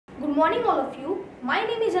morning all of you. My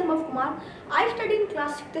name is Abhinav Kumar. I study in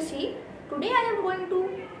class 6C. Today I am going to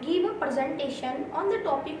give a presentation on the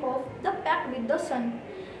topic of the Pact with the Sun.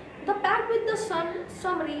 The Pact with the Sun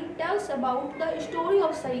summary tells about the story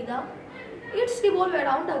of Saida. It's revolved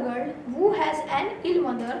around a girl who has an ill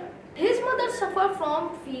mother. His mother suffers from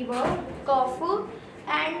fever, cough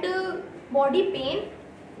and body pain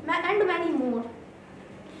and many more.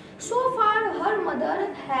 So far her mother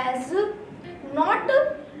has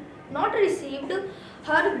not received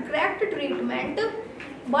her correct treatment,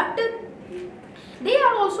 but they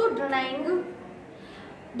are also denying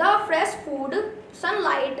the fresh food,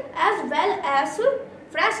 sunlight as well as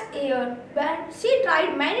fresh air. When she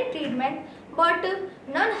tried many treatments, but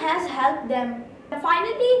none has helped them.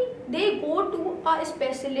 Finally they go to a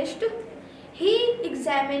specialist. He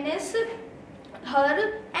examines her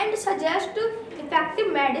and suggests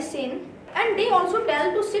effective medicine, and they also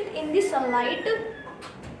tell to sit in the sunlight.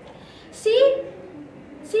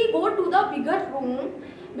 She go to the bigger room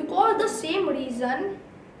because the same reason.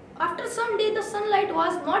 After some day the sunlight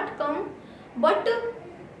was not come, but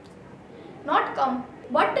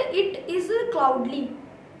it is cloudy.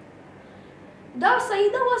 The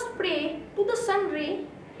Saida was pray to the sun ray,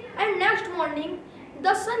 and next morning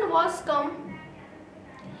the sun was come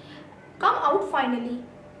out finally.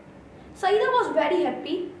 Saida was very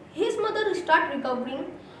happy. His mother start recovering,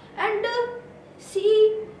 and she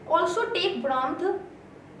also take bath.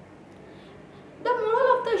 The moral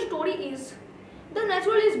of the story is the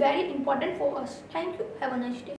natural is very important for us. Thank you. Have a nice day.